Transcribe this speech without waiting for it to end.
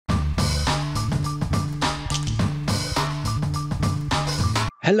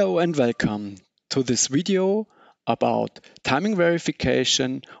Hello and welcome to this video about timing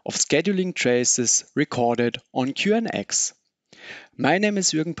verification of scheduling traces recorded on QNX. My name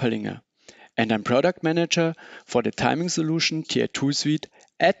is Jürgen Pöllinger and I'm Product Manager for the timing solution Tier 2 suite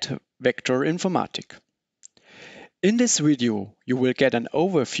at Vector Informatik. In this video, you will get an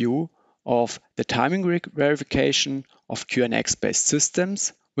overview of the timing verification of QNX-based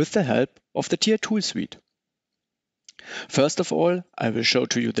systems with the help of the Tier 2 suite. First of all, I will show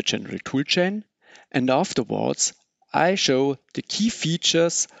to you the general toolchain, and afterwards I show the key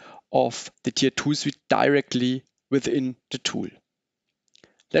features of the Tier 2 suite directly within the tool.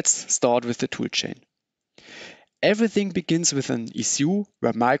 Let's start with the toolchain. Everything begins with an ECU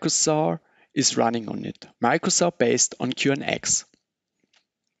where AUTOSAR is running on it, AUTOSAR based on QNX.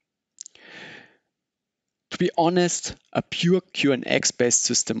 To be honest, a pure QNX based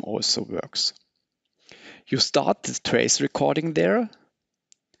system also works. You start the trace recording there.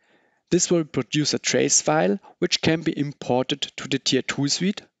 This will produce a trace file which can be imported to the Tier 2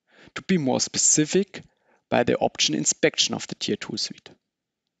 suite, to be more specific, by the option inspection of the Tier 2 suite.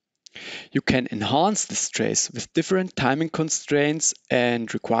 You can enhance this trace with different timing constraints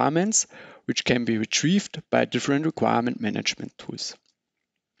and requirements, which can be retrieved by different requirement management tools.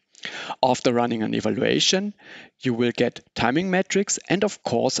 After running an evaluation, you will get timing metrics and of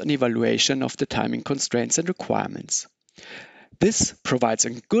course an evaluation of the timing constraints and requirements. This provides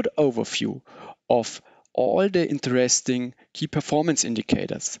a good overview of all the interesting key performance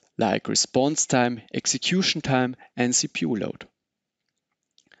indicators like response time, execution time, and CPU load.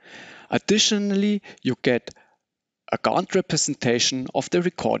 Additionally, you get a Gantt representation of the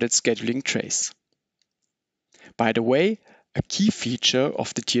recorded scheduling trace. By the way, a key feature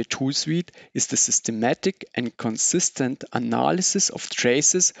of the Tier 2 suite is the systematic and consistent analysis of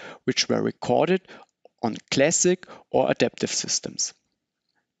traces which were recorded on classic or adaptive systems.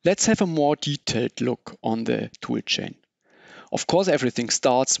 Let's have a more detailed look on the toolchain. Of course, everything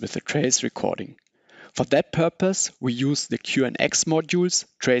starts with the trace recording. For that purpose, we use the QNX modules,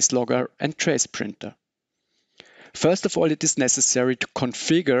 trace logger and trace printer. First of all, it is necessary to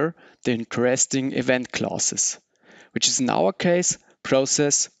configure the interesting event classes, which is in our case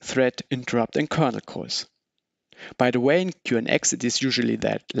process, thread, interrupt, and kernel calls. By the way, in QNX it is usually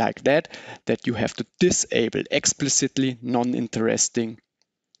that you have to disable explicitly non-interesting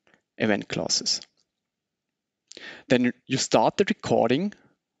event classes. Then you start the recording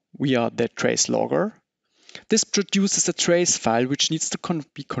via the trace logger. This produces a trace file which needs to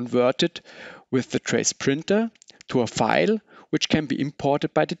be converted with the trace printer to a file which can be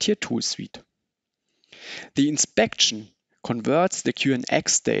imported by the Tier 2 suite. The inspection converts the QNX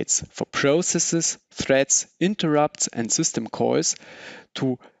states for processes, threads, interrupts, and system calls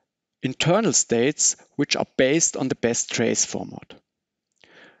to internal states which are based on the best trace format.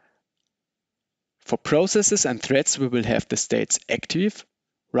 For processes and threads, we will have the states active,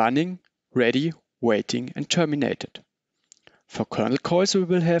 running, ready, waiting, and terminated. For kernel calls, we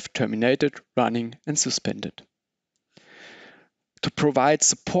will have terminated, running, and suspended. To provide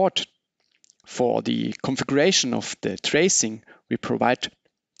support for the configuration of the tracing, we provide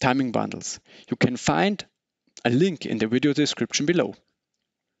timing bundles. You can find a link in the video description below.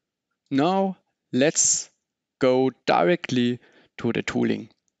 Now let's go directly to the tooling.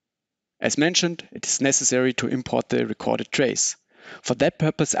 As mentioned, it is necessary to import the recorded trace. For that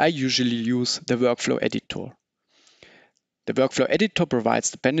purpose, I usually use the workflow editor. The workflow editor provides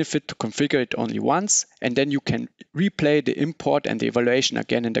the benefit to configure it only once, and then you can replay the import and the evaluation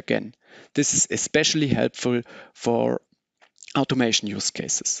again and again. This is especially helpful for automation use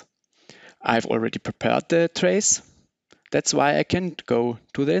cases. I've already prepared the trace. That's why I can go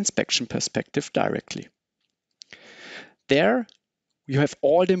to the inspection perspective directly. There you have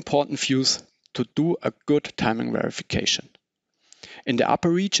all the important views to do a good timing verification. In the upper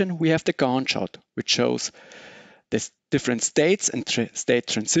region, we have the Gantt chart, which shows the different states and state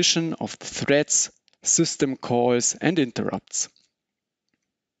transition of the threads, system calls, and interrupts.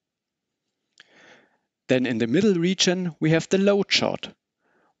 Then in the middle region, we have the load chart,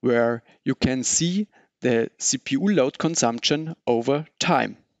 where you can see the CPU load consumption over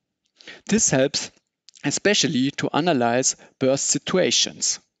time. This helps especially to analyze burst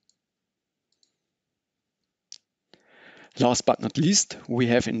situations. Last but not least, we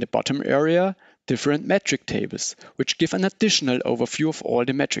have in the bottom area different metric tables, which give an additional overview of all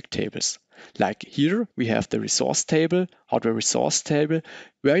the metric tables. Like here, we have the resource table, hardware resource table,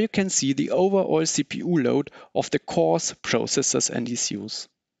 where you can see the overall CPU load of the cores, processors, and ECUs.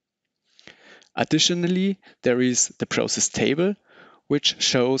 Additionally, there is the process table, which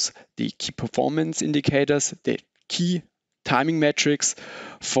shows the key performance indicators, the key timing metrics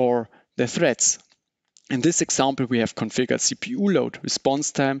for the threads. In this example, we have configured CPU load,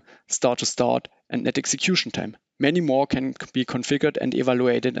 response time, start to start, and net execution time. Many more can be configured and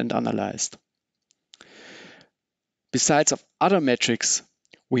evaluated and analyzed. Besides of other metrics,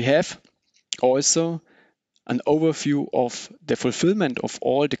 we have also an overview of the fulfillment of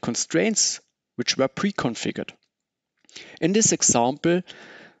all the constraints which were pre-configured. In this example,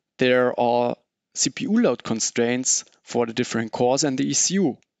 there are CPU load constraints for the different cores and the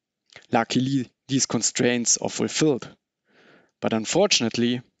ECU. Luckily, these constraints are fulfilled. But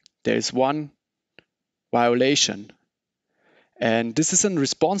unfortunately, there is one violation. And this is a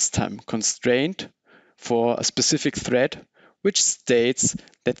response time constraint for a specific thread, which states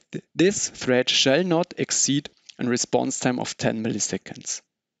that this thread shall not exceed a response time of 10 milliseconds.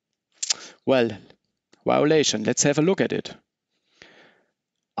 Well, violation, let's have a look at it.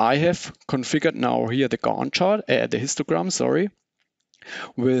 I have configured now here the Gantt chart, the histogram,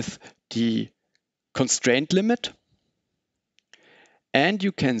 with the constraint limit. And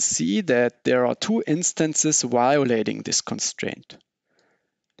you can see that there are two instances violating this constraint.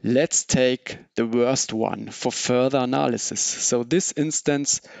 Let's take the worst one for further analysis. So this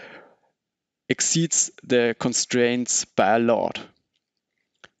instance exceeds the constraints by a lot.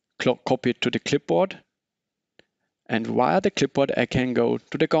 Copy it to the clipboard. And via the clipboard, I can go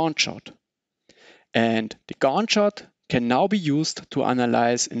to the Gantt chart. And the Gantt chart can now be used to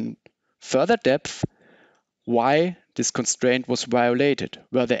analyze in further depth why this constraint was violated.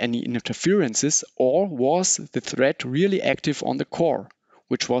 Were there any interferences, or was the thread really active on the core,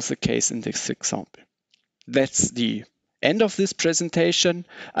 which was the case in this example. That's the end of this presentation.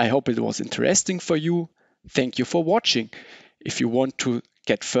 I hope it was interesting for you. Thank you for watching. If you want to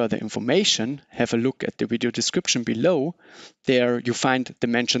get further information, have a look at the video description below. There you find the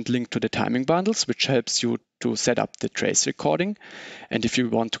mentioned link to the timing bundles, which helps you to set up the trace recording. And if you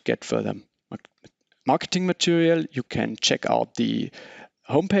want to get further marketing material, you can check out the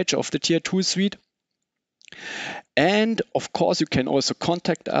homepage of the TA tool suite. And of course, you can also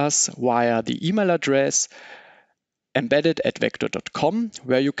contact us via the email address embedded@vector.com,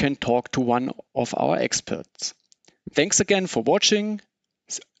 where you can talk to one of our experts. Thanks again for watching.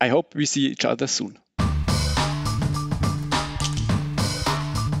 I hope we see each other soon.